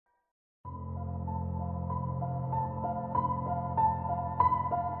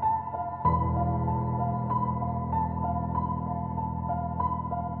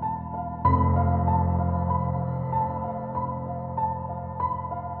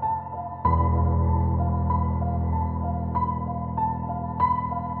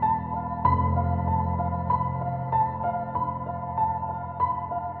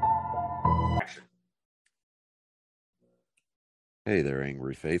Hey there,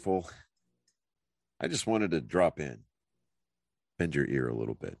 angry faithful. I just wanted to drop in, bend your ear a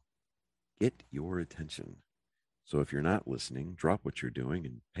little bit, get your attention. So if you're not listening, drop what you're doing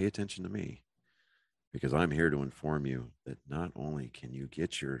and pay attention to me, because I'm here to inform you that not only can you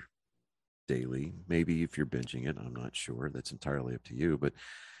get your daily, maybe if you're binging it, I'm not sure, that's entirely up to you, but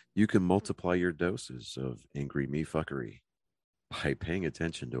you can multiply your doses of angry me fuckery by paying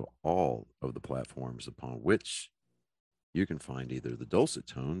attention to all of the platforms upon which you can find either the dulcet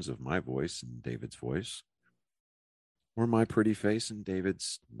tones of my voice and David's voice, or my pretty face and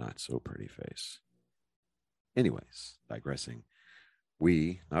David's not so pretty face. Anyways, digressing,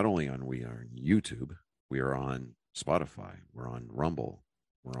 we not only we are on YouTube, we are on Spotify, we're on Rumble,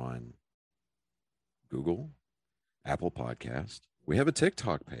 we're on Google, Apple Podcast. We have a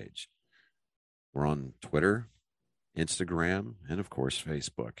TikTok page. We're on Twitter, Instagram, and of course,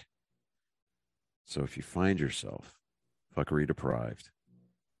 Facebook. So if you find yourself fuckery deprived,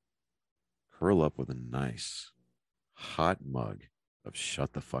 curl up with a nice hot mug of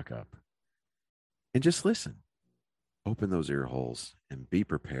shut the fuck up and just listen. Open those ear holes and be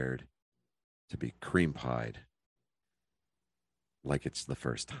prepared to be cream pied like it's the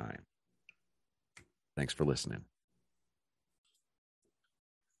first time. Thanks for listening.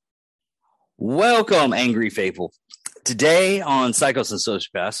 Welcome, angry faithful. Today on Psychos and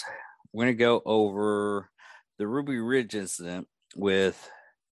Sociopaths, we're going to go over the Ruby Ridge incident with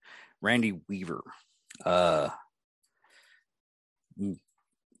Randy Weaver. We're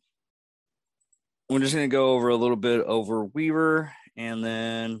just going to go over a little bit over Weaver and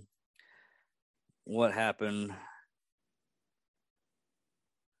then what happened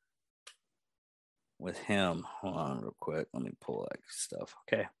with him. Hold on real quick. Let me pull that stuff.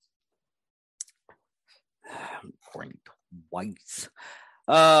 Okay. I'm pouring twice.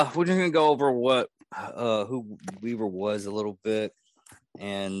 We're just going to go over what who Weaver was a little bit,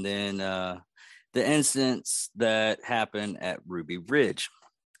 and then the incidents that happened at Ruby Ridge.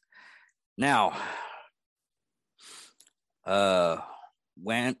 Now,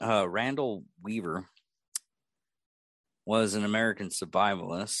 Randall Weaver was an American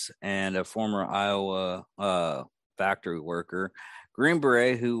survivalist and a former Iowa factory worker. Green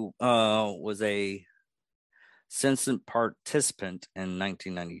Beret, who was a Simpson participant in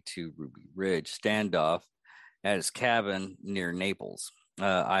 1992 Ruby Ridge standoff at his cabin near Naples,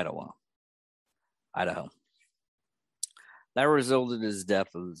 Idaho. That resulted in his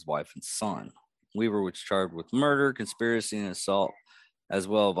death of his wife and son. Weaver was charged with murder, conspiracy, and assault, as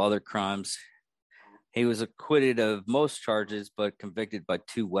well as other crimes. He was acquitted of most charges, but convicted by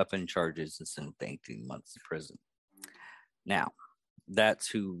 2 weapon charges and sentenced to 18 months in prison. Now, that's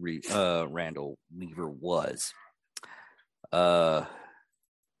who Randall Weaver was. Now,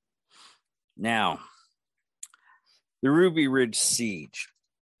 the Ruby Ridge siege.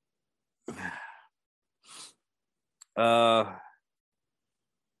 Let's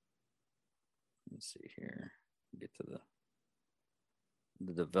see here. Get to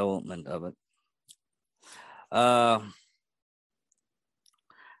the development of it.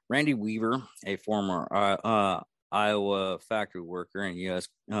 Randy Weaver, a former Iowa factory worker and U.S.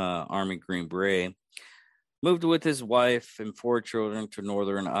 Army Green Beret, moved with his wife and 4 children to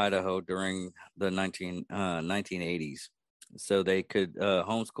northern Idaho during the 1980s so they could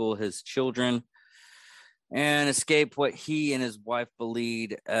homeschool his children and escape what he and his wife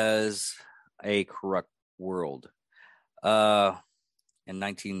believed as a corrupt world. In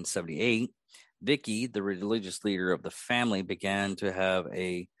 1978, Vicky, the religious leader of the family, began to have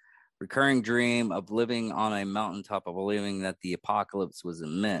a recurring dream of living on a mountaintop and believing that the apocalypse was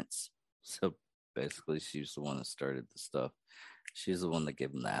immense. So basically, she's the one that started the stuff. She's the one that gave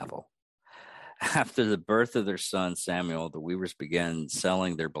him the apple. After the birth of their son, Samuel, the Weavers began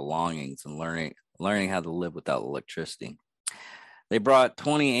selling their belongings and learning how to live without electricity. They brought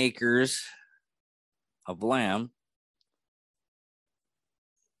 20 acres of land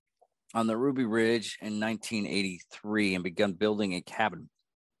on the Ruby Ridge in 1983 and began building a cabin.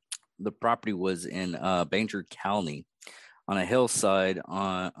 The property was in Banger County on a hillside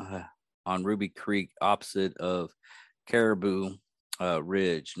on Ruby Creek opposite of Caribou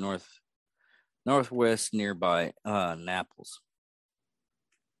Ridge, northwest nearby Naples.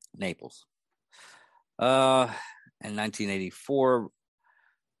 In 1984,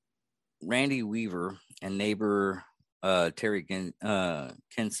 Randy Weaver and neighbor Terry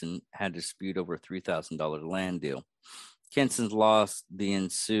Kinson had a dispute over a $3,000 land deal. Kinson lost the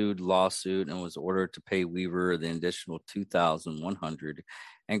ensued lawsuit and was ordered to pay Weaver the additional $2,100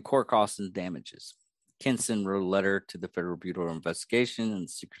 and court costs and damages. Kinson wrote a letter to the Federal Bureau of Investigation and the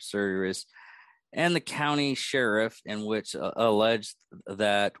Secret Service and the county sheriff, in which alleged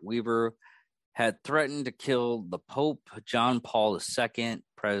that Weaver had threatened to kill the Pope John Paul II,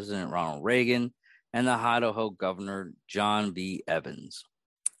 President Ronald Reagan, and the Idaho Governor John B. Evans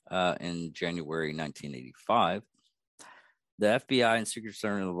in January 1985. The FBI and Secret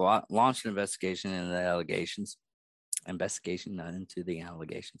Service launched an investigation into the allegations. Investigation into the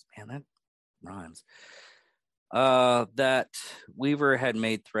allegations. Man, that rhymes. That Weaver had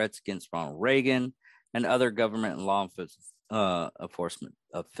made threats against Ronald Reagan and other government and law enforcement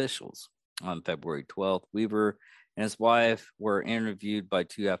officials. On February 12th, Weaver and his wife were interviewed by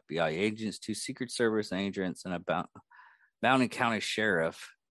two FBI agents, two Secret Service agents, and a Bounty County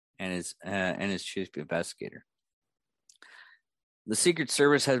sheriff and his chief investigator. The Secret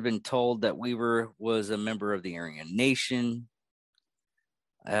Service had been told that Weaver was a member of the Aryan Nation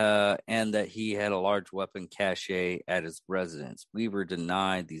and that he had a large weapon cache at his residence. Weaver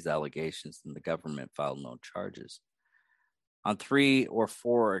denied these allegations, and the government filed no charges. On 3 or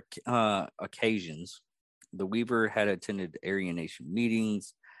 4 occasions, the Weaver had attended Aryan Nation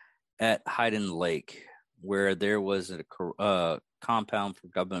meetings at Hayden Lake, where there was a compound for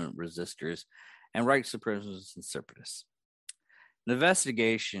government resistors and right supremacists and separatists. The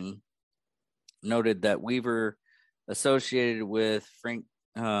investigation noted that Weaver associated with Frank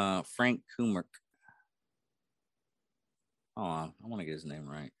Kumrick. Hold on, I want to get his name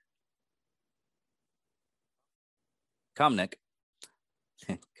right. Kumnick,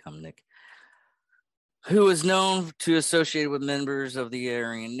 who was known to associate with members of the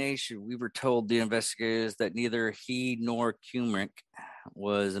Aryan Nation. Weaver told the investigators that neither he nor Kumrick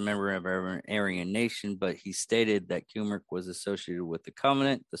was a member of Aryan Nation, but he stated that Kumrick was associated with the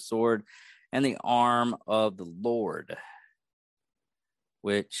Covenant, the Sword, and the Arm of the Lord,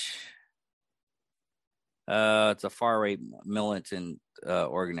 which it's a far-right militant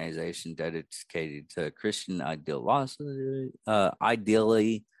organization dedicated to Christian ideology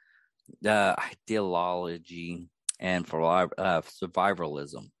and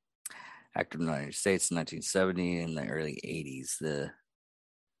survivalism. Active in the United States in 1970 and the early 80s.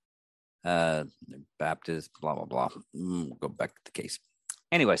 The Baptist, blah, blah, blah. We'll go back to the case.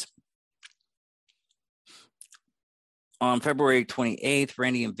 Anyways, on February 28th,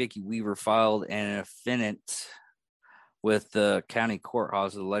 Randy and Vicky Weaver filed an affidavit with the county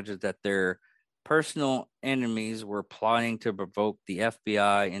courthouse alleged that their personal enemies were plotting to provoke the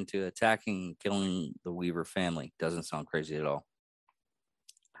FBI into attacking and killing the Weaver family. Doesn't sound crazy at all.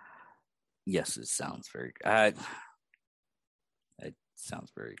 Yes, it sounds very. It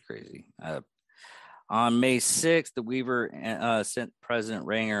sounds very crazy. On May 6th, the Weaver sent President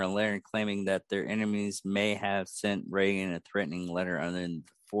Reagan a letter claiming that their enemies may have sent Reagan a threatening letter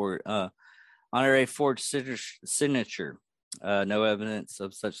under a forged signature. No evidence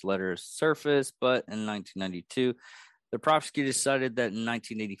of such letters surfaced, but in 1992, the prosecutor cited that in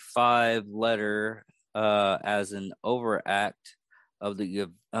 1985 letter as an overact of the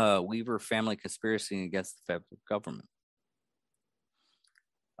Weaver family conspiracy against the federal government.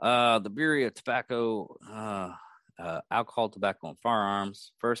 The Bureau of Tobacco, Alcohol, Tobacco, and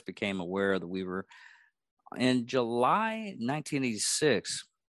Firearms first became aware of the Weaver in July 1986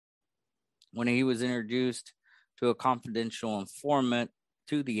 when he was introduced to a confidential informant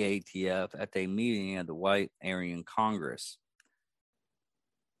to the ATF at a meeting at the White Aryan Congress.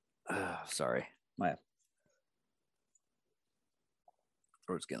 Sorry, my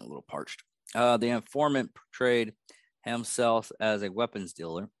throat's getting a little parched. The informant portrayed himself as a weapons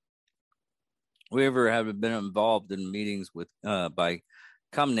dealer. Weaver had been involved in meetings with by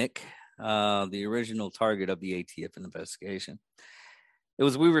Kumnick, the original target of the ATF investigation. It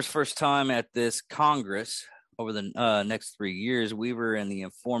was Weaver's first time at this Congress. Over the next 3 years, Weaver and the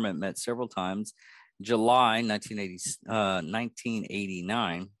informant met several times. July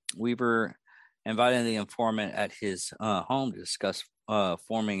 1989, Weaver invited the informant at his home to discuss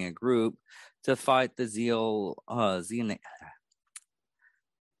forming a group to fight the Xenophobe.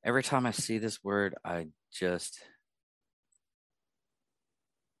 Every time I see this word,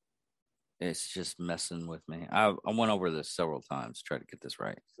 it's just messing with me. I went over this several times to try to get this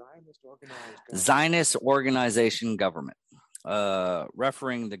right. Zionist organization government,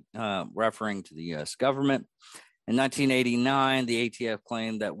 referring to the U.S. government. In 1989, the ATF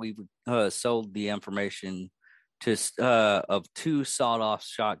claimed that we sold the information of 2 sawed-off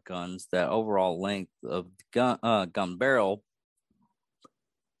shotguns. That overall length of gun barrel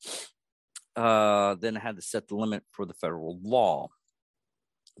then had to set the limit for the federal law.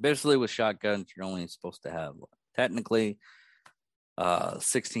 Basically, with shotguns, you're only supposed to have technically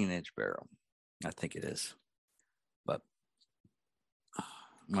 16-inch barrel. I think it is, but I'm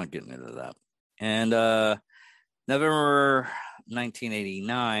not getting into that. And November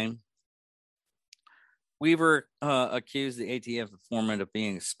 1989, Weaver accused the ATF informant of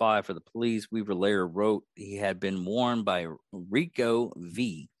being a spy for the police. Weaver later wrote he had been warned by Rico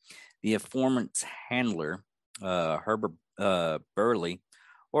V., the informant's handler, Herbert Burley,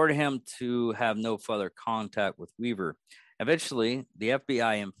 ordered him to have no further contact with Weaver. Eventually, the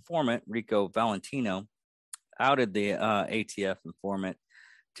FBI informant, Rico Valentino, outed the ATF informant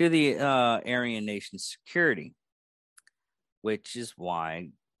to the Aryan Nation security, which is why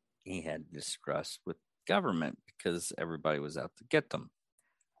he had distrust with government, because everybody was out to get them.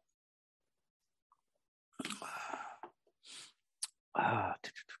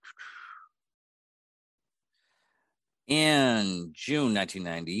 In June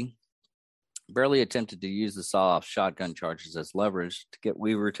 1990, Burley attempted to use the sawed-off shotgun charges as leverage to get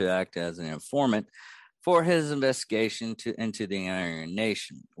Weaver to act as an informant for his investigation into the Aryan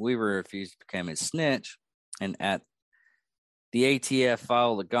Nation. Weaver refused to become a snitch, and at the ATF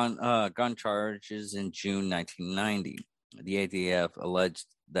filed the gun charges in June 1990. The ATF alleged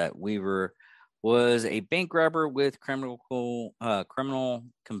that Weaver was a bank robber with criminal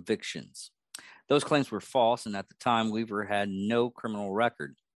convictions. Those claims were false, and at the time, Weaver had no criminal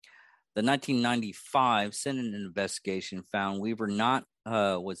record. The 1995 Senate investigation found Weaver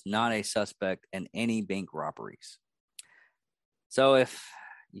was not a suspect in any bank robberies. So if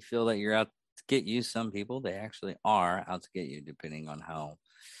you feel that you're out to get you, some people, they actually are out to get you, depending on how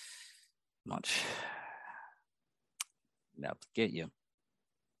much out to get you.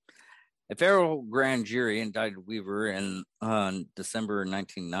 A federal grand jury indicted Weaver in December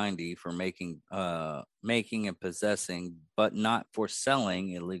 1990 for making and possessing, but not for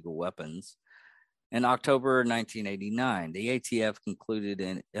selling, illegal weapons. In October 1989, the ATF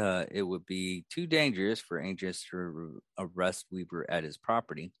concluded it would be too dangerous for agents to arrest Weaver at his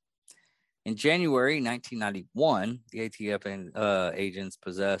property. In January 1991, the ATF agents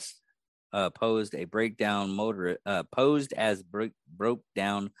posed as broke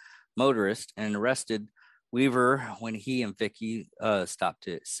down motorist and arrested Weaver when he and Vicky stopped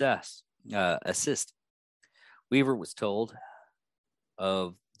to assist. Weaver was told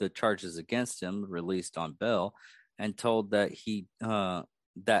of the charges against him, released on bail, and told that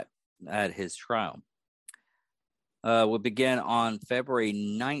that at his trial would begin on February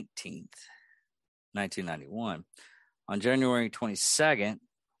 19th, 1991. On January 22nd,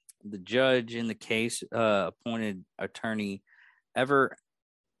 the judge in the case appointed attorney Ever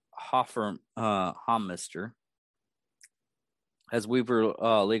Homister as Weaver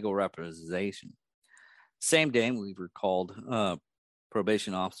legal representation. Same day, Weaver called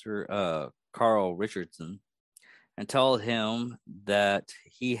probation officer Carl Richardson and told him that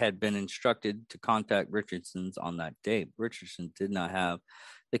he had been instructed to contact Richardson's on that day. Richardson did not have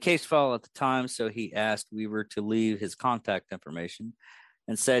the case file at the time, so he asked Weaver to leave his contact information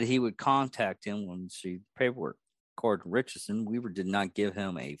and said he would contact him when she paperwork. According to Richardson, Weaver did not give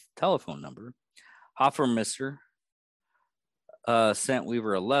him a telephone number. Hoffermister sent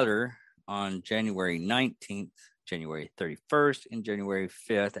Weaver a letter on January 19th, January 31st, and January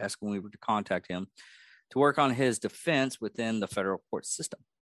 5th, asking Weaver to contact him to work on his defense within the federal court system.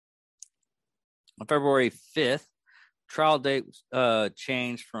 On February 5th, trial date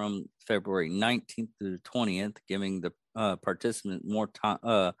changed from February 19th to the 20th, giving the participant more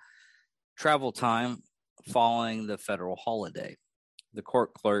travel time following the federal holiday. The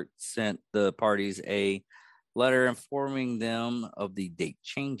court clerk sent the parties a letter informing them of the date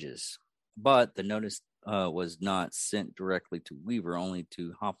changes, but the notice was not sent directly to Weaver, only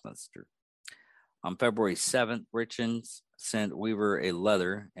to Hofmeister. On February 7th, Richards sent Weaver a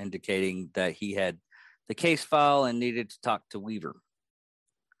letter indicating that he had the case file and needed to talk to Weaver.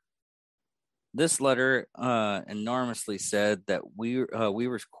 This letter enormously said that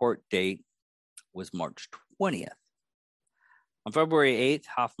Weaver's court date was March 20th. On February 8th,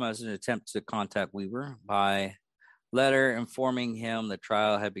 Hofmeister attempted to contact Weaver by letter informing him the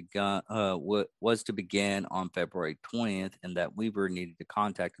trial had begun was to begin on February 20th and that Weaver needed to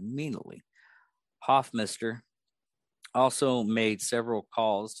contact immediately. Hofmeister also made several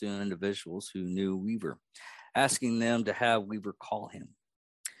calls to individuals who knew Weaver, asking them to have Weaver call him.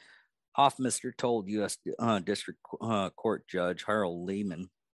 Hofmeister told U.S. District Court Judge Harold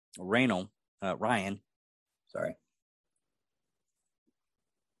Ryan,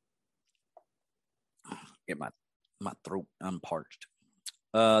 get my throat unparched,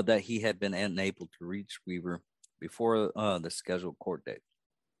 that he had been unable to reach Weaver before the scheduled court date.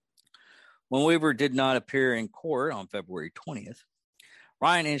 When Weaver did not appear in court on February 20th,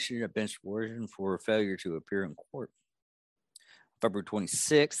 Ryan issued a bench warrant for failure to appear in court. February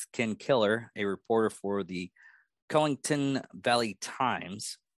 26th, Ken Keller, a reporter for the Cullington Valley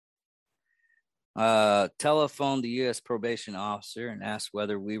Times, telephoned the U.S. probation officer and asked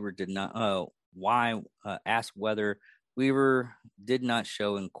whether Weaver did not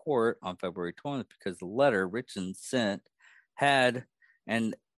show in court on February 20th because the letter Richardson sent had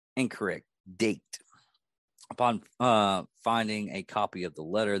an incorrect date. Upon finding a copy of the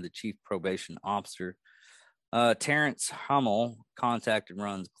letter, the chief probation officer, Terrence Hummel, contacted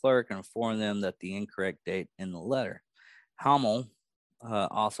Ron's clerk and informed them that the incorrect date in the letter. Hummel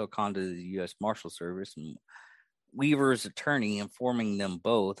also contacted the U.S. Marshal Service and Weaver's attorney, informing them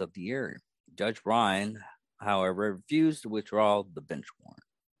both of the error. Judge Ryan, however, refused to withdraw the bench warrant.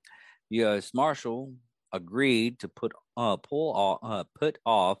 The U.S. Marshal agreed to put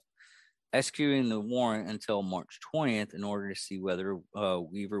off executing the warrant until March 20th in order to see whether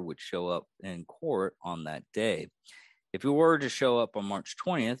Weaver would show up in court on that day. If he were to show up on March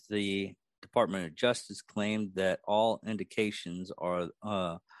 20th, the Department of Justice claimed that all indications are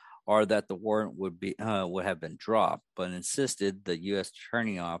that the warrant would have been dropped, but insisted the U.S.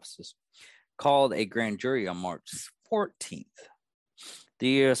 Attorney Office called a grand jury on March 14th. The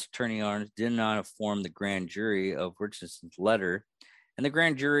U.S. Attorney did not inform the grand jury of Richardson's letter, and the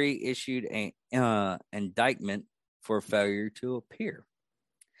grand jury issued an indictment for failure to appear.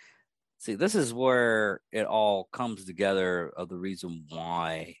 See, this is where it all comes together of the reason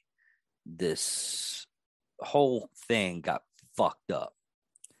why this whole thing got fucked up.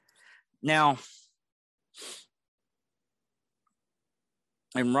 Now,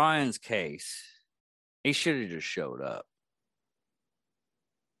 in Ryan's case, he should have just showed up.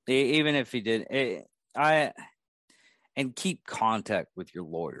 Even if he did, and keep contact with your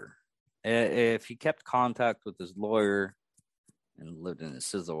lawyer. If he kept contact with his lawyer and lived in a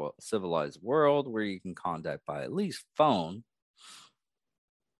civilized world where you can contact by at least phone,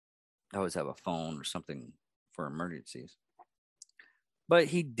 I always have a phone or something for emergencies. But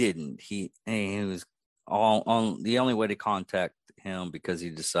he didn't. He was all on the only way to contact him because he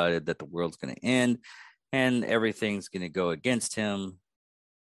decided that the world's going to end and everything's going to go against him,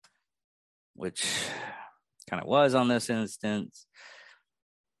 which kind of was on this instance.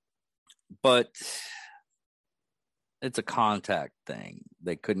 But it's a contact thing.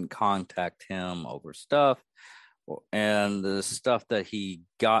 They couldn't contact him over stuff, and the stuff that he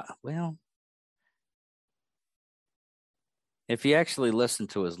got, well, if he actually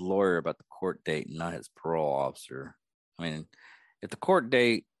listened to his lawyer about the court date and not his parole officer, I mean, if the court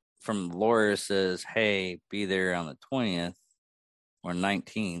date from the lawyer says, hey, be there on the 20th or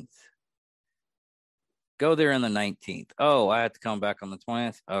 19th, go there on the 19th. Oh, I have to come back on the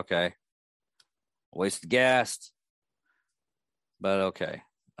 20th? Okay. Wasted gas. But okay.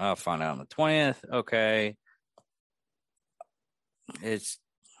 I'll find out on the 20th. Okay. It's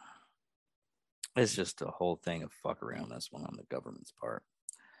just a whole thing of fuck around this one on the government's part.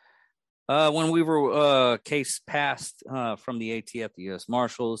 When we were case passed from the ATF, the U.S.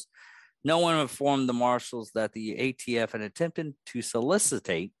 Marshals, no one informed the Marshals that the ATF had attempted to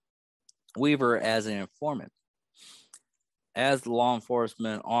solicitate Weaver as an informant. As the law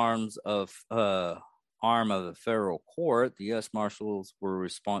enforcement arm of the federal court, the U.S. Marshals were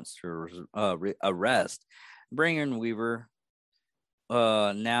responsible to arrest, bringing Weaver,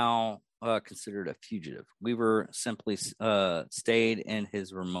 now considered a fugitive. Weaver simply stayed in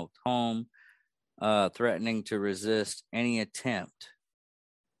his remote home, threatening to resist any attempt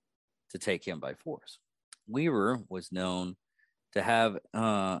to take him by force. Weaver was known to have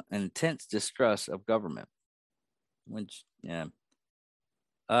an intense distrust of government, which, yeah.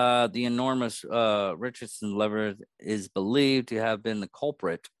 The enormous Richardson lever is believed to have been the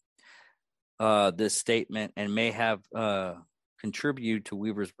culprit, this statement, and may have contributed to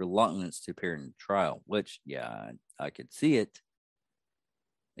Weaver's reluctance to appear in the trial, which, yeah, I could see it.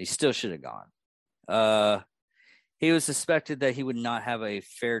 He still should have gone. He was suspected that he would not have a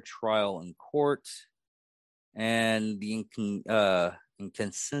fair trial in court, and the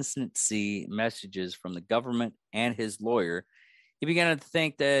inconsistency messages from the government and his lawyer, he began to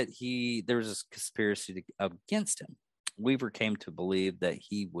think that there was a conspiracy against him. Weaver came to believe that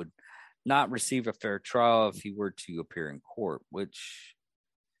he would not receive a fair trial if he were to appear in court, which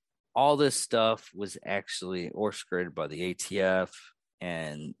all this stuff was actually orchestrated by the ATF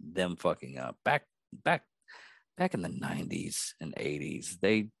and them fucking up. Back in the 90s and 80s,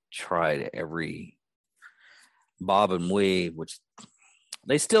 they tried every bob and weave, which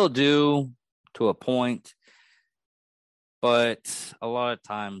they still do to a point, but a lot of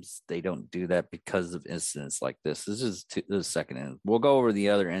times they don't do that because of incidents like this. This is the second. We'll go over the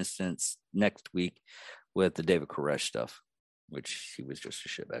other incidents next week with the David Koresh stuff. which he was just a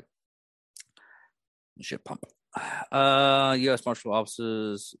shitbag. Shit pump. U.S. Marshal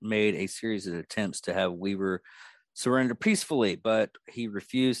officers made a series of attempts to have Weaver surrender peacefully, but he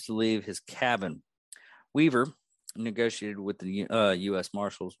refused to leave his cabin. Weaver negotiated with the U.S.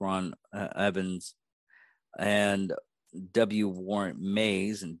 Marshals Ron Evans and W. Warren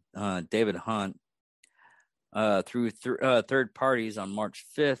Mays and David Hunt through third parties on March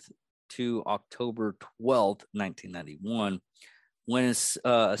 5th to October 12th, 1991, when his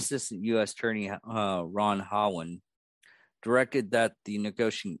Assistant U.S. Attorney Ron Howen directed that the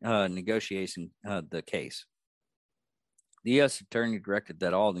negotiation the case. The U.S. Attorney directed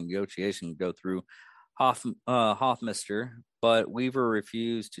that all the negotiation go through Hofmeister, but Weaver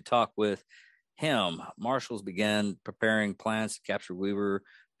refused to talk with him. Marshals began preparing plans to capture Weaver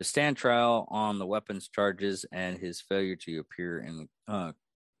to stand trial on the weapons charges and his failure to appear in the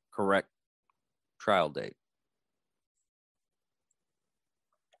correct trial date.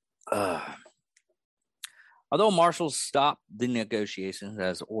 Although marshals stopped the negotiations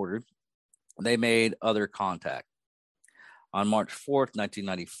as ordered, they made other contact. On March 4th,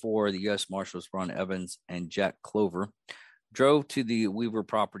 1994, the U.S. Marshals Ron Evans and Jack Clover drove to the Weaver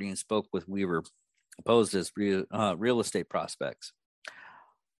property and spoke with Weaver, posed as real estate prospects.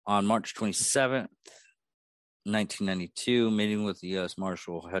 On March 27th, 1992, meeting with the U.S.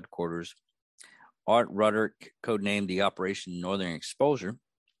 Marshal headquarters, Art Ruderick, codenamed the Operation Northern Exposure,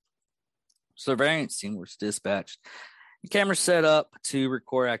 surveillance team was dispatched and cameras set up to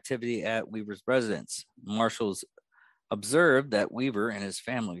record activity at Weaver's residence. Marshals observed that Weaver and his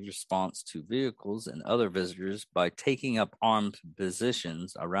family response to vehicles and other visitors by taking up armed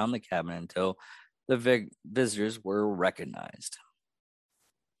positions around the cabin until the visitors were recognized.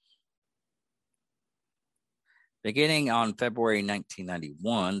 Beginning on February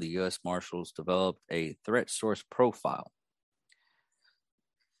 1991, the U.S. Marshals developed a threat source profile,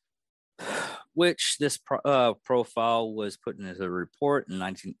 which this profile was put into a report in the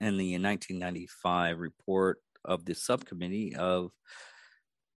 1995 report of the subcommittee of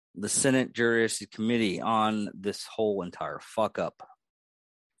the Senate Judiciary Committee on this whole entire fuck up.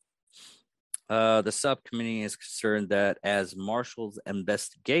 The subcommittee is concerned that as Marshall's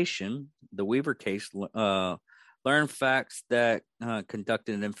investigation, the Weaver case learned facts that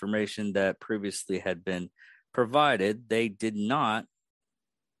conducted information that previously had been provided. They did not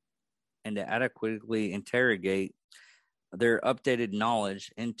and to adequately interrogate their updated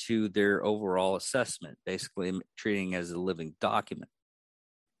knowledge into their overall assessment, basically treating it as a living document.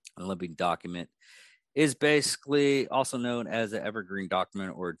 A living document is basically also known as an evergreen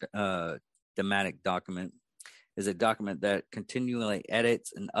document or thematic document, is a document that continually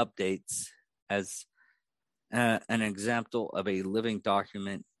edits and updates. As an example of a living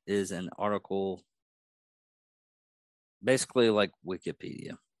document is an article, basically like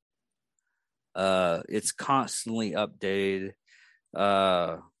Wikipedia. It's constantly updated.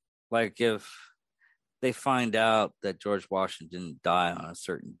 Like if they find out that George Washington didn't die on a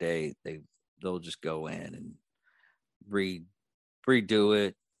certain date, they'll just go in and redo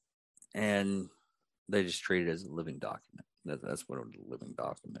it, and they just treat it as a living document. That's what a living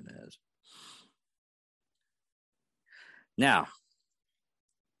document is. Now,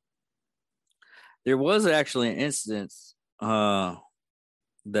 there was actually an instance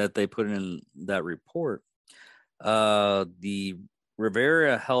that they put in that report, the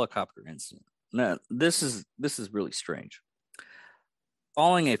Rivera helicopter incident. Now, this is really strange.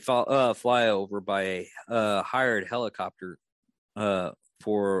 Following a flyover by a hired helicopter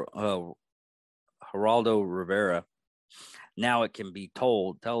for Geraldo Rivera, now it can be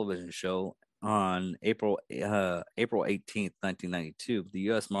told television show on April 18th, 1992, the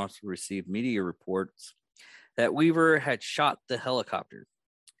U.S. Marshals received media reports that Weaver had shot the helicopter.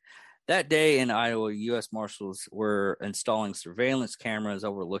 That day in Iowa, U.S. Marshals were installing surveillance cameras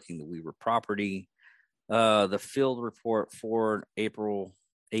overlooking the Weaver property. The field report for April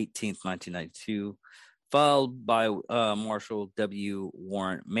 18th, 1992, filed by Marshal W.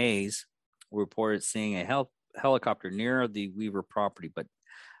 Warren Mays, reported seeing a helicopter near the Weaver property, but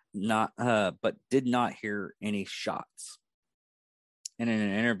did not hear any shots. And in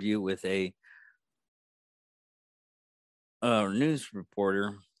an interview with a news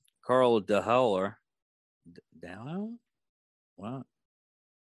reporter, Carl DeHoller, what?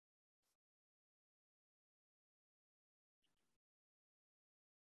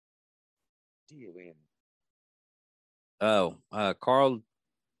 Carl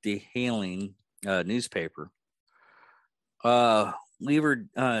DeHaling newspaper. Weaver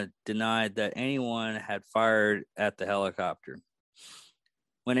denied that anyone had fired at the helicopter.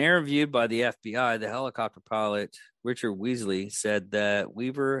 When interviewed by the FBI, the helicopter pilot Richard Weasley said that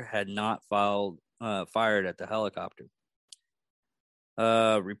Weaver had not fired at the helicopter.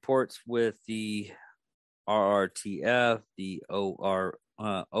 Reports with the RRTF, the OPR,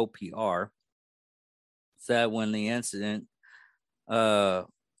 said when the incident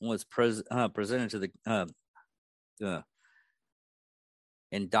was presented to the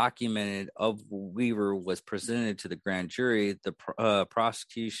and documented of Weaver was presented to the grand jury, the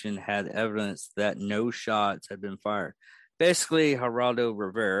prosecution had evidence that no shots had been fired. Basically, Geraldo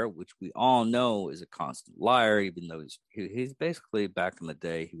Rivera, which we all know is a constant liar, even though he's basically, back in the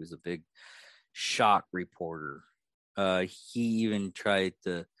day, he was a big shock reporter. He even tried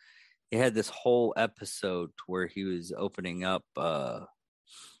to. He had this whole episode to where he was opening up. God,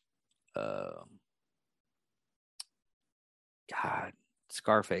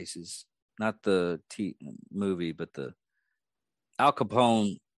 Scarface's, not the movie, but the Al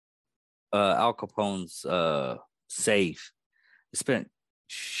Capone's safe. They spent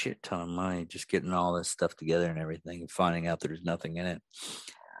shit ton of money just getting all this stuff together and everything, and finding out there's nothing in it.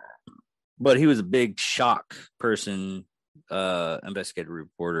 But he was a big shock person, investigative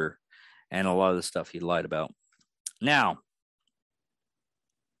reporter, and a lot of the stuff he lied about. Now,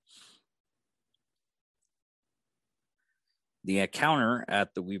 the encounter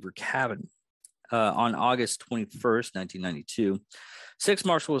at the Weaver cabin. On August 21st, 1992, 6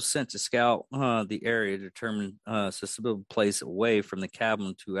 marshals was sent to scout the area to determine a suitable place away from the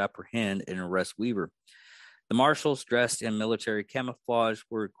cabin to apprehend and arrest Weaver. The marshals, dressed in military camouflage,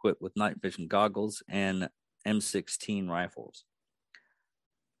 were equipped with night vision goggles and M16 rifles.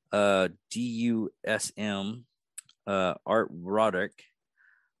 DUSM Art Roderick,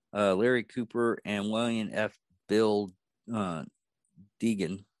 Larry Cooper, and William F. Bill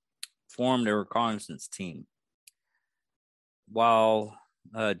Deegan formed a reconnaissance team, while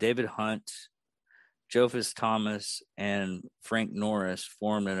David Hunt, Jophus Thomas, and Frank Norris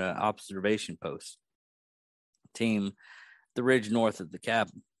formed an observation post team the ridge north of the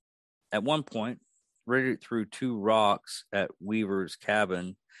cabin. At one point, Ritter threw 2 rocks at Weaver's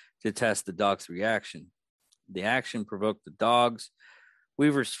cabin to test the dog's reaction. The action provoked the dogs.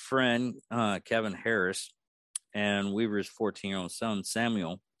 Weaver's friend, Kevin Harris, and Weaver's 14-year-old son,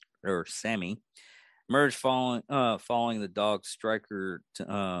 Sammy, emerged following the dog's striker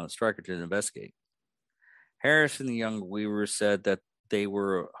to investigate. Harris and the young Weaver said that they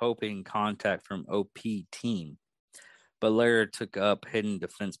were hoping contact from OP team, but later took up hidden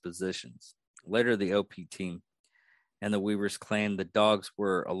defense positions. Later, the OP team and the Weavers claimed the dogs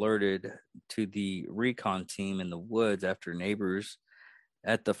were alerted to the recon team in the woods after neighbors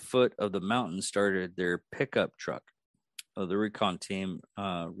at the foot of the mountain started their pickup truck. The recon team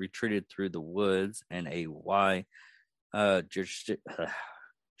retreated through the woods and a Y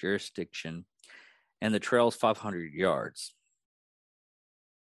jurisdiction, and the trail's 500 yards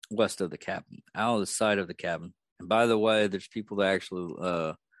west of the cabin, out of the sight of the cabin. And by the way, there's people that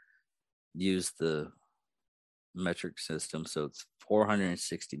actually use the metric system, so it's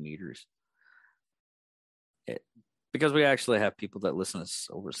 460 meters. Because we actually have people that listen to us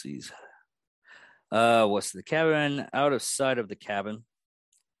overseas. West of the cabin, out of sight of the cabin,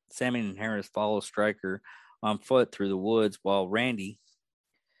 Sammy and Harris follow Stryker on foot through the woods, while Randy,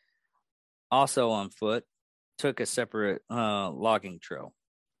 also on foot, took a separate logging trail.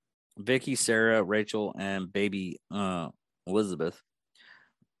 Vicky, Sarah, Rachel, and baby Elizabeth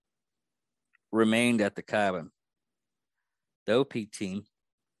remained at the cabin. The OP team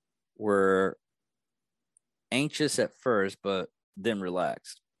were anxious at first, but then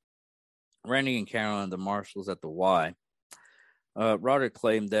relaxed. Randy and Carolyn, the marshals at the Y, Roderick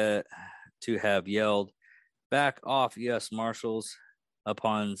claimed that to have yelled, "Back off, U.S. Marshals,"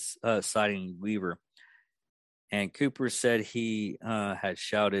 upon sighting Weaver. And Cooper said he had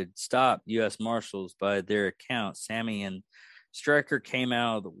shouted, "Stop, U.S. Marshals." By their account, Sammy and Stryker came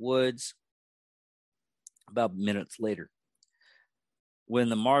out of the woods about minutes later. When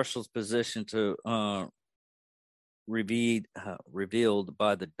the marshals positioned to revealed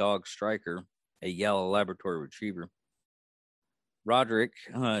by the dog Stryker, a yellow Labrador retriever, Roderick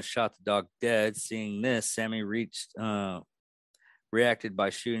shot the dog dead. Seeing this, Sammy reacted by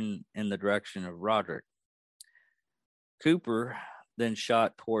shooting in the direction of Roderick. Cooper then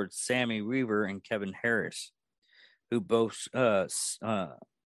shot towards Sammy Weaver and Kevin Harris, who both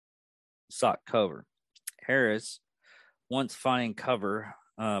sought cover. Harris, once finding cover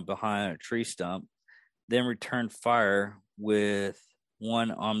behind a tree stump, then returned fire with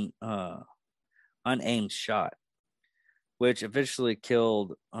one unaimed shot, which eventually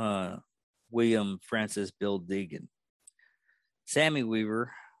killed William Francis Bill Deegan. Sammy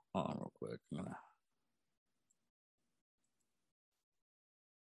Weaver. Hold on real quick. There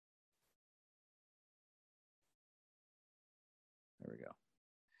we go.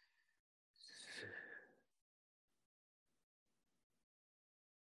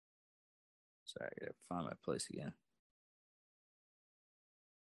 Sorry, I gotta find my place again.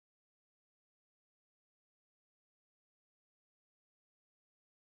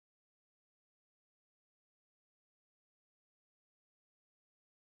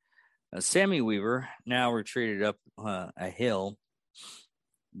 Sammy Weaver now retreated up a hill,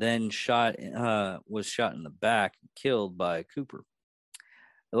 then was shot in the back and killed by Cooper.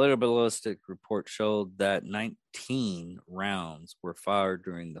 A later ballistic report showed that 19 rounds were fired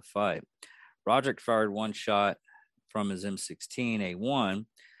during the fight. Roderick fired one shot from his M16A1,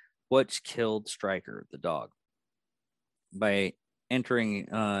 which killed Stryker, the dog, by entering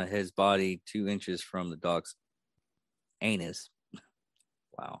his body 2 inches from the dog's anus.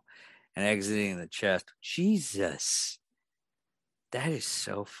 Wow. And exiting the chest. Jesus. That is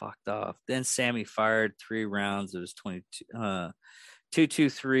so fucked off. Then Sammy fired 3 rounds of his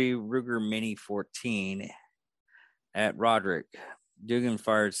 223 Ruger Mini 14 at Roderick. Dugan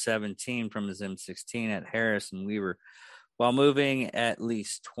fired 17 from his M16 at Harris and Weaver while moving at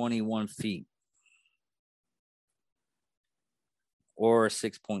least 21 feet or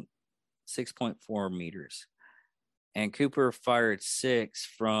 6.4 meters. And Cooper fired 6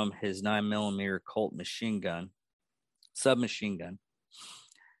 from his 9mm Colt submachine gun,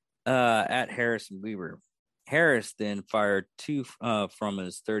 at Harris and Weaver. Harris then fired 2 from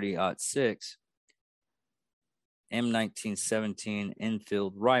his 30-06 M1917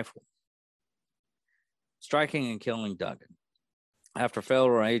 Enfield rifle, striking and killing Duggan. After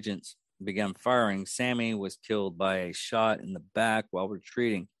federal agents began firing, Sammy was killed by a shot in the back while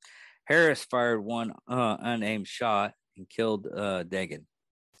retreating. Harris fired 1 unaimed shot and killed Duggan.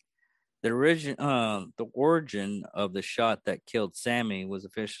 The origin of the shot that killed Sammy was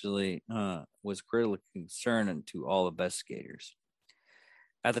critically concerning to all investigators.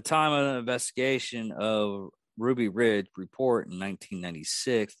 At the time of the investigation of Ruby Ridge report in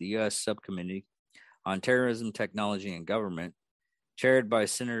 1996, the U.S. Subcommittee on Terrorism, Technology, and Government, chaired by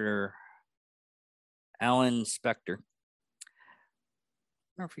Senator Alan Specter.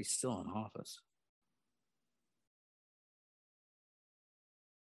 I wonder if he's still in office.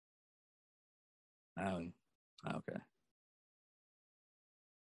 Oh, okay.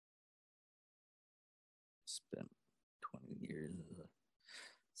 Spent 20 years as a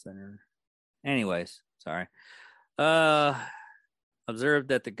senator. Anyways, sorry. Observed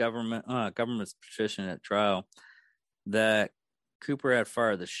that the government's position at trial that Cooper had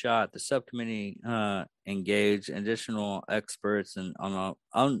fired the shot. The subcommittee engaged additional experts and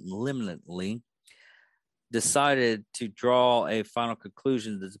unlimitedly decided to draw a final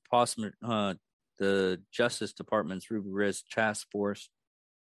conclusion that the Justice Department's Ruby Ridge Task Force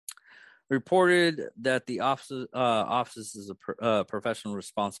reported that the office's professional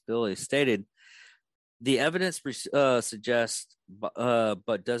responsibility stated the evidence suggests,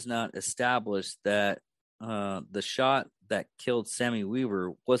 but does not establish that the shot that killed Sammy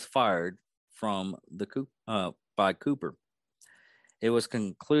Weaver was fired from by Cooper. It was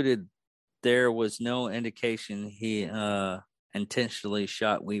concluded there was no indication he intentionally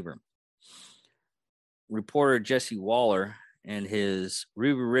shot Weaver. Reporter Jesse Waller and his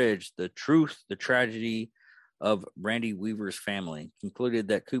Ruby Ridge, The Truth, the Tragedy of Randy Weaver's Family, concluded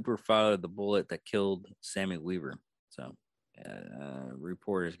that Cooper fired the bullet that killed Sammy Weaver. So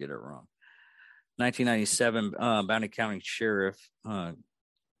reporters get it wrong. 1997, Bounty County Sheriff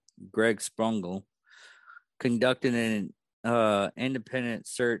Greg Sprungle conducted an independent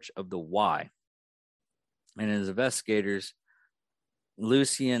search of the why. And his investigators,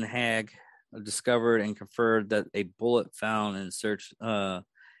 Lucian Hagg, discovered and confirmed that a bullet found in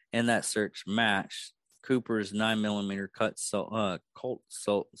that search matched Cooper's 9mm Colt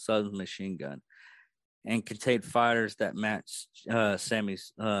submachine gun and contained fighters that matched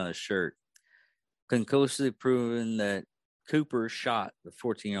Sammy's shirt, conclusively proving that Cooper shot the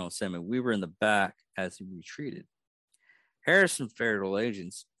 14-year-old Sammy Weaver in the back as he retreated. Harrison federal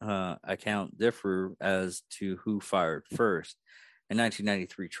agents' account differ as to who fired first. In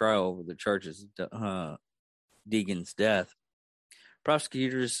 1993 trial over the charges of Deegan's death,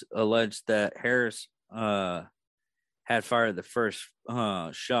 prosecutors alleged that Harris had fired the first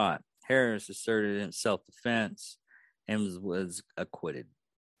shot. Harris asserted in self-defense and was acquitted.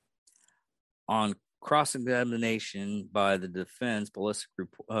 On cross-examination by the defense, ballistic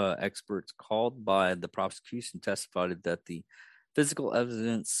experts called by the prosecution testified that the physical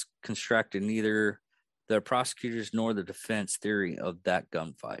evidence constructed neither the prosecutors nor the defense theory of that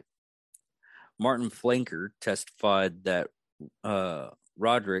gunfight. Martin Flanker testified that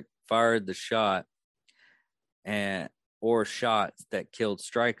Roderick fired the shot or shots that killed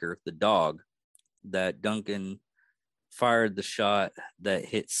Stryker, the dog, that Duncan fired the shot that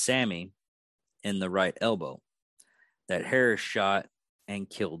hit Sammy in the right elbow, that Harris shot and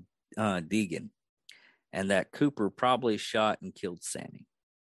killed Deegan, and that Cooper probably shot and killed Sammy.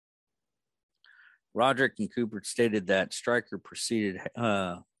 Roderick and Cooper stated that Stryker preceded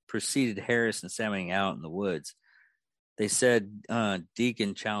Harris and Sammy out in the woods. They said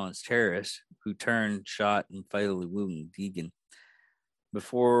Deegan challenged Harris, who turned, shot, and fatally wounded Deegan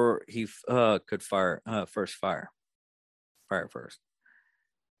before he could fire first.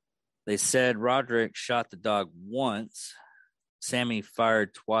 They said Roderick shot the dog once. Sammy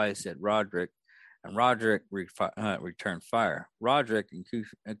fired twice at Roderick, and Roderick returned fire. Roderick and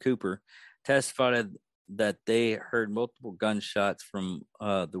Cooper testified that they heard multiple gunshots from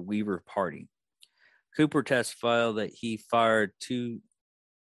the Weaver party. Cooper testified that he fired two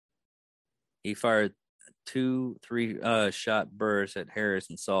 3-shot bursts at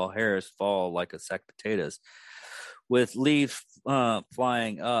Harris and saw Harris fall like a sack of potatoes, with leaves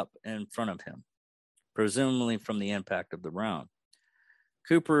flying up in front of him, presumably from the impact of the round.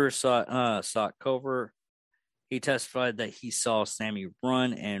 Cooper sought cover. He testified that he saw Sammy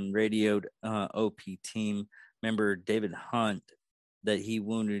run and radioed OP team member David Hunt that he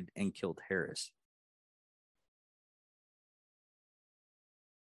wounded and killed Harris.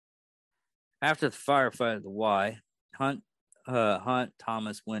 After the firefight at the Y, Hunt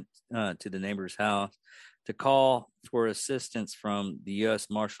Thomas went to the neighbor's house to call for assistance from the U.S.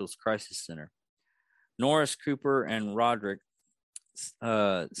 Marshals Crisis Center. Norris, Cooper, and Roderick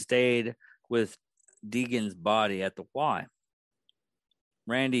stayed with Deegan's body at the Y.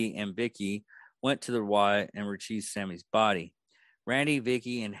 Randy and Vicky went to the Y and retrieved Sammy's body. Randy,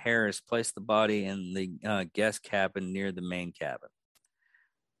 Vicky, and Harris placed the body in the guest cabin near the main cabin.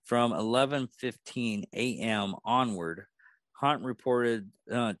 From 11:15 a.m. onward, Hunt reported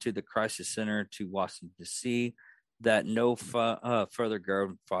to the crisis center to Washington, D.C. that no further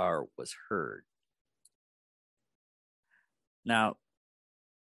gunfire was heard. Now,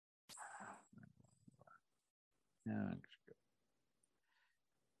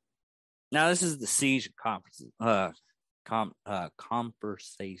 this is the siege conversation.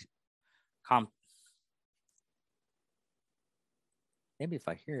 Maybe if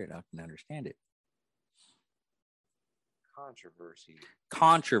I hear it, I can understand it.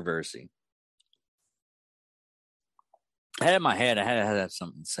 Controversy. I had it in my head. I had to have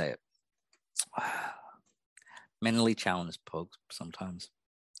something to say it. Mentally challenged folks sometimes.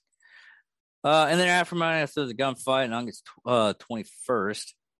 And then after the gunfight on August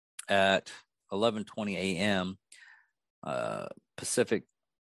 21st at 11:20 a.m. Pacific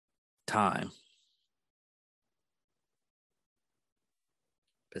time.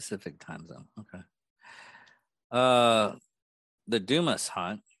 Pacific time zone. Okay. The Dumas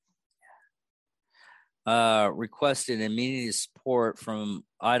Hunt requested immediate support from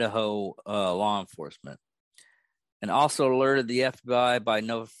Idaho law enforcement, and also alerted the FBI by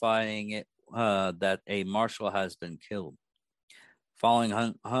notifying it that a marshal has been killed.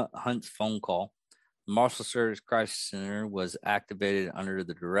 Following Hunt's phone call, the Marshal Service Crisis Center was activated under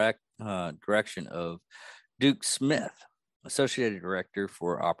the direction of Duke Smith, Associated Director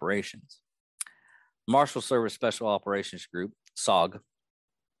for Operations. Marshal Service Special Operations Group, SOG,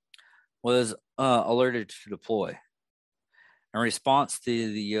 was alerted to deploy. In response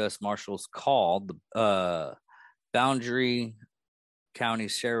to the U.S. Marshal's call, the Boundary County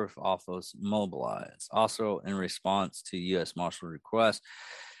Sheriff Office mobilized. Also, in response to U.S. Marshal request,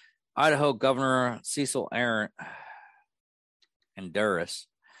 Idaho Governor Cecil Andaris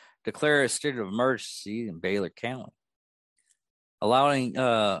declared a state of emergency in Baylor County, allowing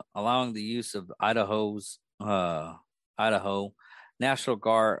the use of Idaho National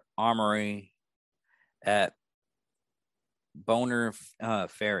Guard Armory at Boner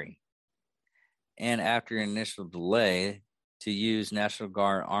Ferry, and after initial delay, to use National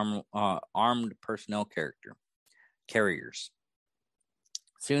Guard armed personnel carriers.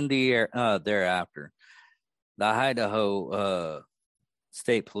 Soon thereafter, the Idaho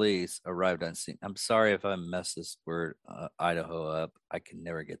State Police arrived on scene. I'm sorry if I mess this word Idaho up. I can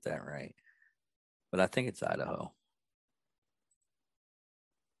never get that right, but I think it's Idaho.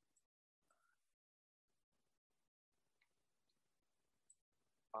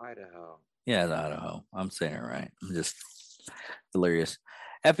 Yeah, it's Idaho. I'm saying it right. I'm just delirious.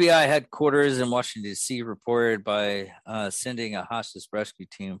 FBI headquarters in Washington, D.C. reported by sending a hostage rescue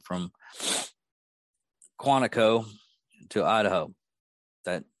team from Quantico to Idaho.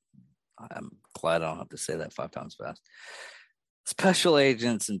 That I'm glad I don't have to say that 5 times fast. Special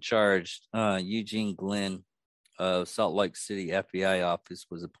agents in charge, Eugene Glenn of Salt Lake City FBI office,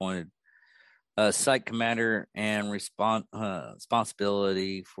 was appointed site commander and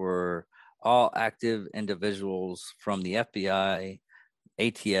responsibility for all active individuals from the FBI,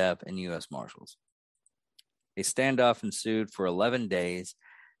 ATF, and U.S. Marshals. A standoff ensued for 11 days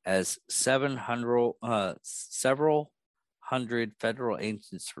as several hundred federal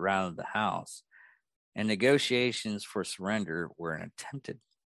agents surrounded the house, and negotiations for surrender were attempted.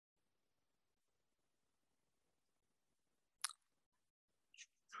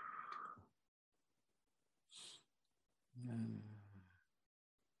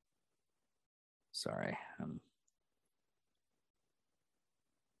 Sorry.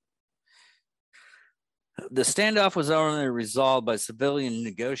 The standoff was only resolved by civilian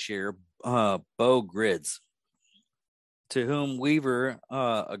negotiator Bo Grids, to whom Weaver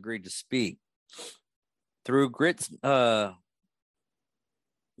agreed to speak. Through Grids'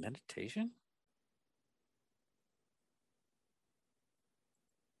 meditation?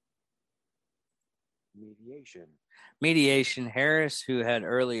 Mediation. Harris, who had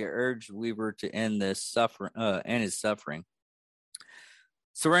earlier urged Weaver to end his suffering,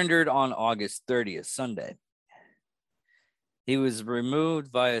 surrendered on August 30th, Sunday. He was removed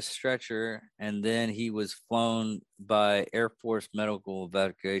by a stretcher, and then he was flown by Air Force medical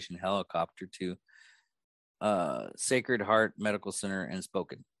evacuation helicopter to Sacred Heart Medical Center in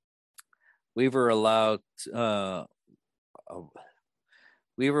Spokane. Weaver was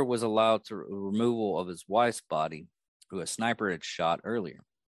allowed to removal of his wife's body, who a sniper had shot earlier.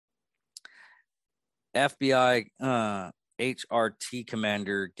 FBI HRT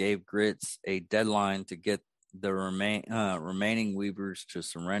commander gave Grits a deadline to get the remaining Weavers to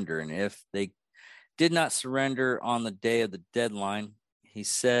surrender, and if they did not surrender on the day of the deadline, he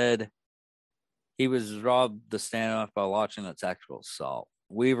said he was robbed the standoff by launching a tactical assault.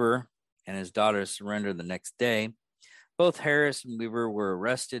 Weaver and his daughter surrendered the next day. Both Harris and Weaver were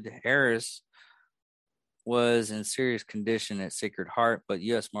arrested. Harris was in serious condition at Sacred Heart, but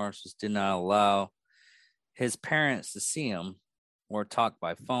U.S. Marshals did not allow his parents to see him or talk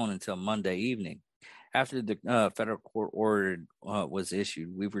by phone until Monday evening. After the federal court order was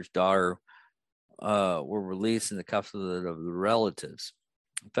issued, Weaver's daughter were released in the custody of the relatives.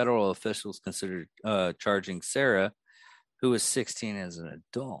 Federal officials considered charging Sarah, who was 16, as an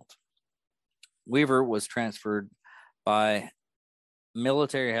adult. Weaver was transferred by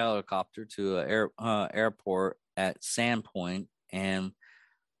military helicopter to an airport at Sandpoint, and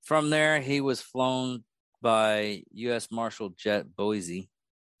from there he was flown by U.S. Marshal jet to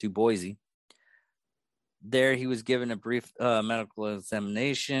Boise. There he was given a brief medical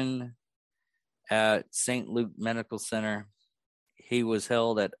examination at St. Luke Medical Center. He was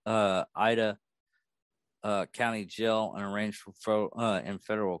held at Ida County Jail and arranged for in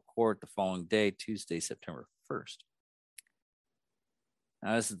federal court the following day, Tuesday, September 1st.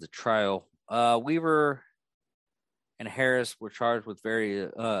 Now, this is the trial. Weaver and Harris were charged with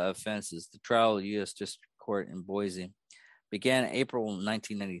various offenses. The trial of the U.S. District Court in Boise began in April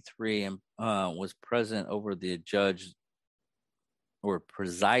 1993 and was presided over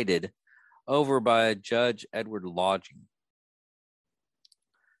by Judge Edward Lodging.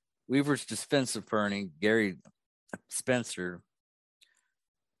 Weaver's defense attorney, Gary Spencer,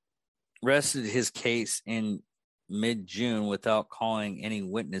 rested his case in mid-June without calling any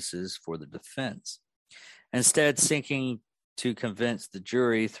witnesses for the defense, instead seeking to convince the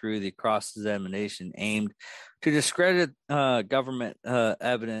jury through the cross-examination aimed to discredit government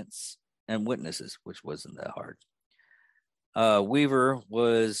evidence and witnesses, which wasn't that hard. Weaver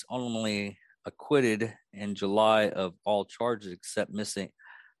was only acquitted in July of all charges except missing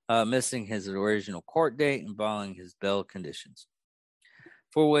his original court date and violating his bail conditions,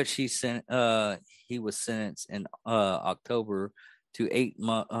 for which he was sentenced in October to 8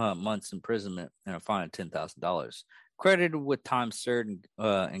 months imprisonment and a fine of $10,000, credited with time served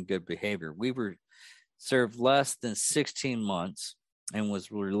and good behavior. Weaver served less than 16 months and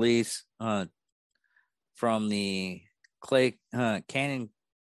was released from the Canyon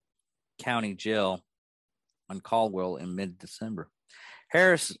County Jail on Caldwell in mid-December.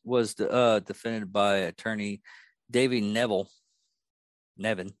 Harris was defended by attorney David Nevin,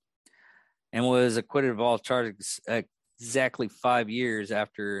 and was acquitted of all charges exactly 5 years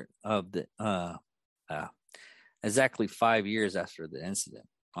after the incident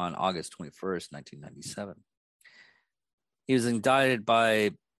on August 21st, 1997. He was indicted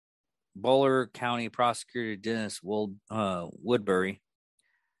by Boulder County Prosecutor Dennis Woodbury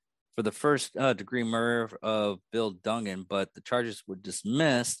for the first degree murder of Bill Dungan, but the charges were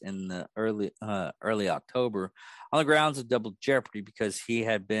dismissed in the early October on the grounds of double jeopardy because he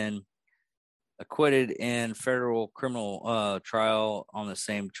had been acquitted in federal criminal trial on the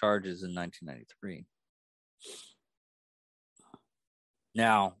same charges in 1993.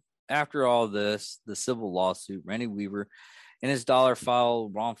 Now, after all this, the civil lawsuit, Randy Weaver and his daughter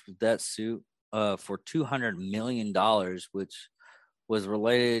filed wrongful death suit for $200 million, which was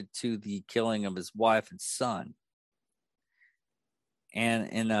related to the killing of his wife and son. And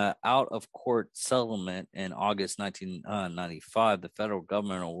in an out-of-court settlement in August 1995, the federal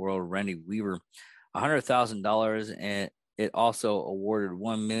government awarded Randy Weaver $100,000, and it also awarded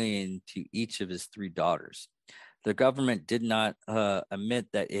 $1 million to each of his three daughters. The government did not admit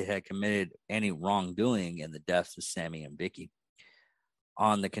that it had committed any wrongdoing in the deaths of Sammy and Vicky,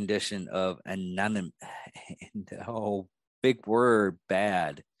 on the condition of anonymity. Oh, big word,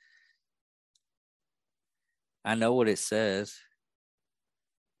 bad. I know what it says.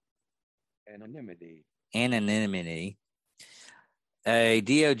 Anonymity. A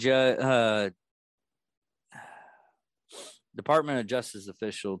DOJ Department of Justice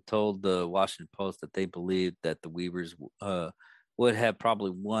official told the Washington Post that they believed that the Weavers would have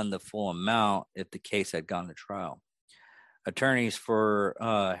probably won the full amount if the case had gone to trial. Attorneys for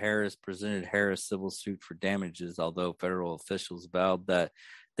Harris presented Harris' civil suit for damages, although federal officials vowed that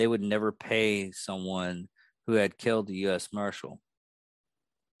they would never pay someone who had killed a U.S. Marshal.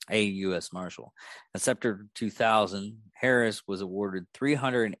 In September 2000, Harris was awarded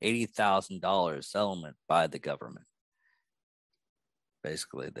 $380,000 settlement by the government.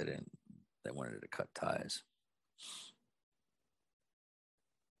 Basically, they wanted to cut ties.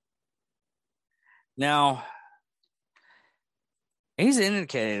 Now, he's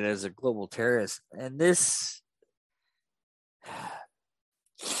indicated as a global terrorist, and this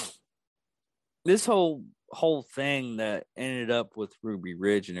whole thing that ended up with Ruby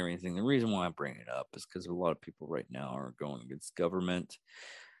Ridge and everything. The reason why I bring it up is because a lot of people right now are going against government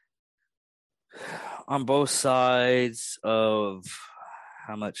on both sides of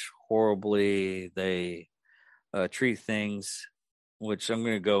how much horribly they treat things, which I'm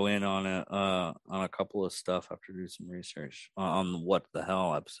going to go in on a couple of stuff after doing some research on the What the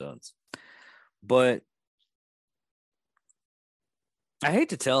Hell episodes. But I hate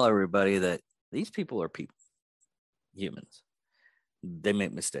to tell everybody that these people are people, humans. They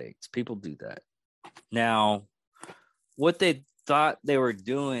make mistakes. People do that. Now, what they thought they were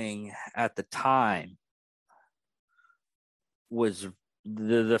doing at the time was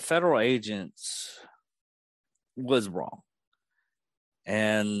the federal agents was wrong.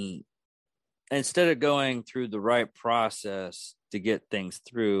 And instead of going through the right process to get things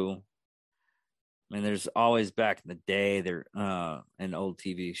through, I mean, there's always back in the day there in old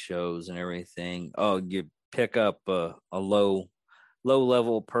TV shows and everything. Oh, you pick up a low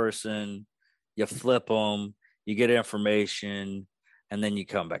level person, you flip them, you get information, and then you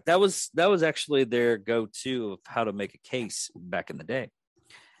come back. That was actually their go-to of how to make a case back in the day.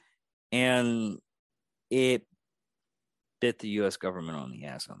 And it bit the U.S. government on the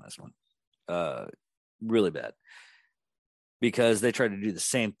ass on this one. Really bad. Because they tried to do the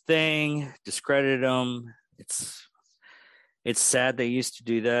same thing, discredited them. It's sad they used to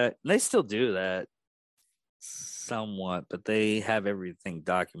do that. And they still do that somewhat, but they have everything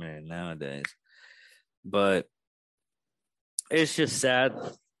documented nowadays. But it's just sad.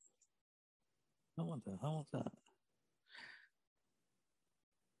 What the hell was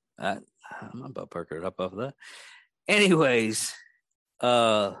that? I'm about to perk it up off of that. Anyways,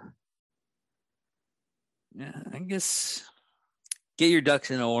 yeah, I guess get your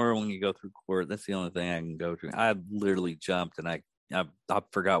ducks in order when you go through court. That's the only thing I can go through. I literally jumped and I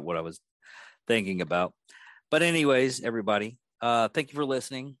forgot what I was thinking about. But anyways, everybody, thank you for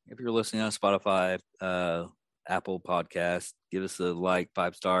listening. If you're listening on Spotify, Apple Podcast, give us a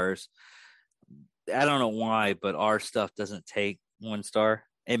 5 stars. I don't know why, but our stuff doesn't take 1 star.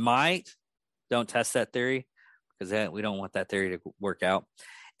 It might. Don't test that theory because we don't want that theory to work out.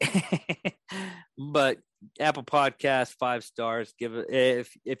 But Apple Podcast, 5 stars. Give it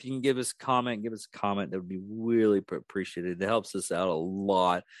if you can give us a comment. That would be really appreciated. It helps us out a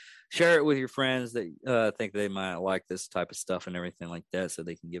lot. Share it with your friends that think they might like this type of stuff and everything like that, so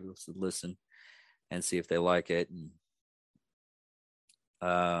they can give us a listen and see if they like it.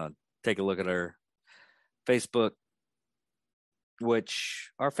 And take a look at our Facebook,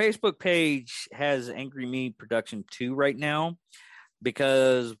 which our Facebook page has Angry Me Production 2 right now,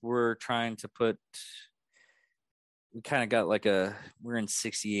 because we're trying to we kind of got we're in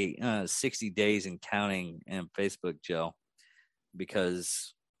 60 days and counting in Facebook jail,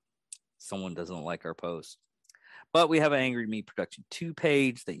 because someone doesn't like our post. But we have an Angry Meat Production 2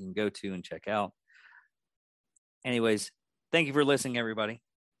 page that you can go to and check out. Anyways, thank you for listening, everybody,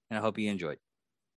 and I hope you enjoyed.